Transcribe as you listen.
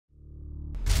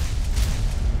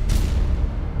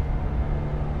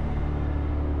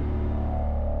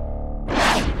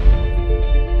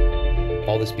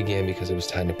this began because it was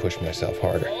time to push myself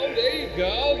harder. Oh, there you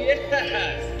go,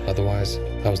 yes! Otherwise,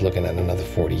 I was looking at another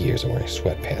 40 years of wearing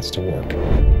sweatpants to work.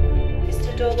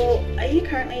 Mr. Doble, are you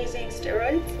currently using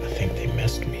steroids? I think they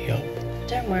messed me up.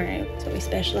 Don't worry, that's what we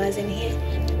specialize in here.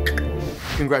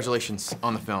 Congratulations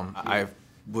on the film. I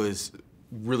was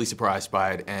really surprised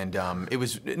by it, and it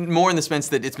was more in the sense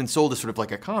that it's been sold as sort of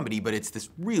like a comedy, but it's this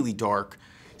really dark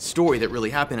story that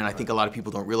really happened, and I think a lot of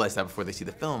people don't realize that before they see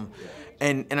the film.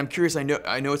 And I'm curious, I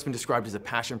know it's been described as a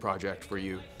passion project for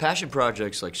you. Passion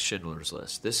projects like Schindler's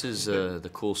List. This is the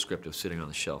cool script of Sitting on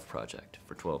the Shelf project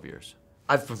for 12 years.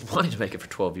 I've been wanting to make it for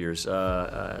 12 years.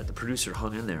 The producer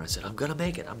hung in there and said, I'm gonna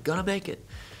make it, I'm gonna make it.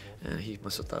 And he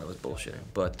must have thought I was bullshitting.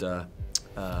 But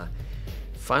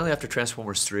finally, after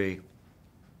Transformers 3,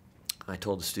 I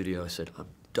told the studio, I said, I'm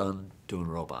done doing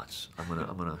robots. I'm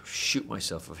gonna shoot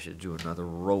myself if I should do another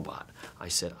robot. I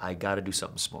said, I gotta do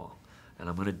something small, and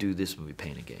I'm gonna do this movie,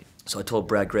 Pain and Gain. So I told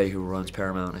Brad Gray, who runs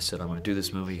Paramount, I said, I'm gonna do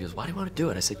this movie. He goes, why do you wanna do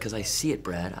it? I said, because I see it,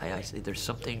 Brad. I said, there's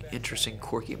something interesting,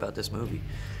 quirky about this movie.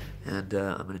 And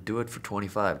I'm gonna do it for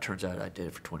 25. It turns out I did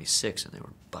it for 26, and they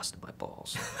were busting my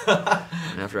balls.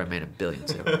 And after I made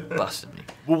billions, they were busting me.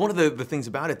 Well, one of the things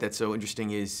about it that's so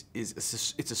interesting is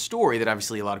it's a story that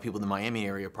obviously a lot of people in the Miami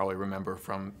area probably remember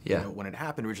from you know, when it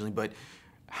happened originally, but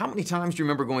how many times do you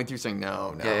remember going through saying,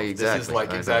 no, yeah, exactly. this is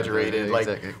like exaggerated? Yeah,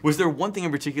 exactly. Like, was there one thing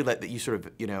in particular that you sort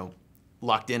of, you know,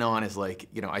 locked in on as like,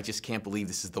 you know, I just can't believe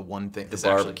this is the one thing. The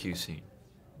barbecue scene.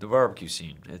 The barbecue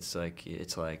scene, it's like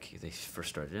they first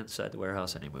started inside the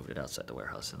warehouse and they moved it outside the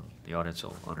warehouse, and the audience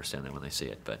will understand that when they see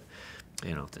it. But,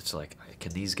 you know, it's like,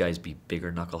 can these guys be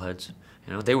bigger knuckleheads?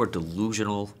 You know, they were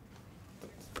delusional,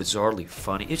 bizarrely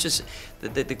funny. It's just,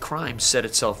 the crime set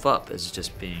itself up as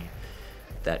just being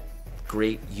that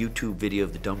great YouTube video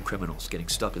of the dumb criminals getting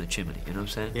stuck in the chimney, you know what I'm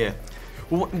saying? Yeah.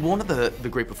 Well, one of the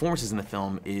great performances in the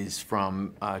film is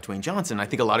from Dwayne Johnson. I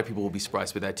think a lot of people will be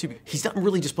surprised by that too. He's not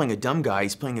really just playing a dumb guy,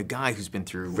 he's playing a guy who's been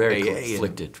through very AA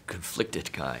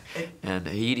conflicted guy. And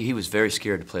he was very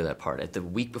scared to play that part. At the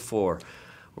week before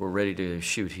we're ready to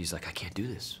shoot, he's like, I can't do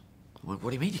this. What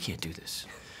do you mean you can't do this?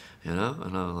 You know?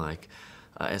 And I'm like,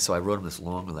 and so I wrote him this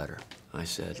long letter. I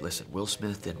said, listen, Will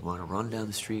Smith didn't want to run down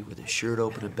the street with his shirt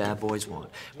open and Bad Boys 1.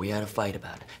 We had a fight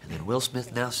about it. And then Will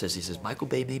Smith now says, he says, Michael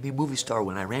Bay made me a movie star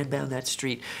when I ran down that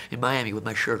street in Miami with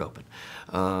my shirt open.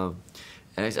 And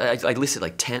I listed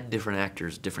like 10 different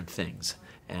actors, different things,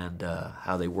 and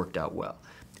how they worked out well.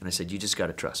 And I said, you just got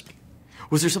to trust me.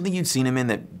 Was there something you'd seen him in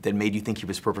that made you think he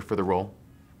was perfect for the role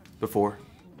before?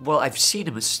 Well, I've seen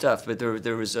him in stuff, but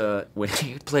there was when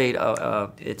he played,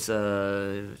 is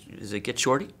it Get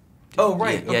Shorty? Oh,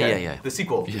 right. Yeah, okay. yeah. The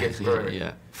sequel.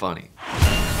 Yeah, funny.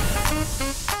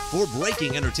 For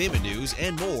breaking entertainment news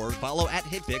and more, follow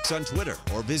 @HitFix on Twitter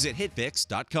or visit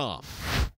hitfix.com.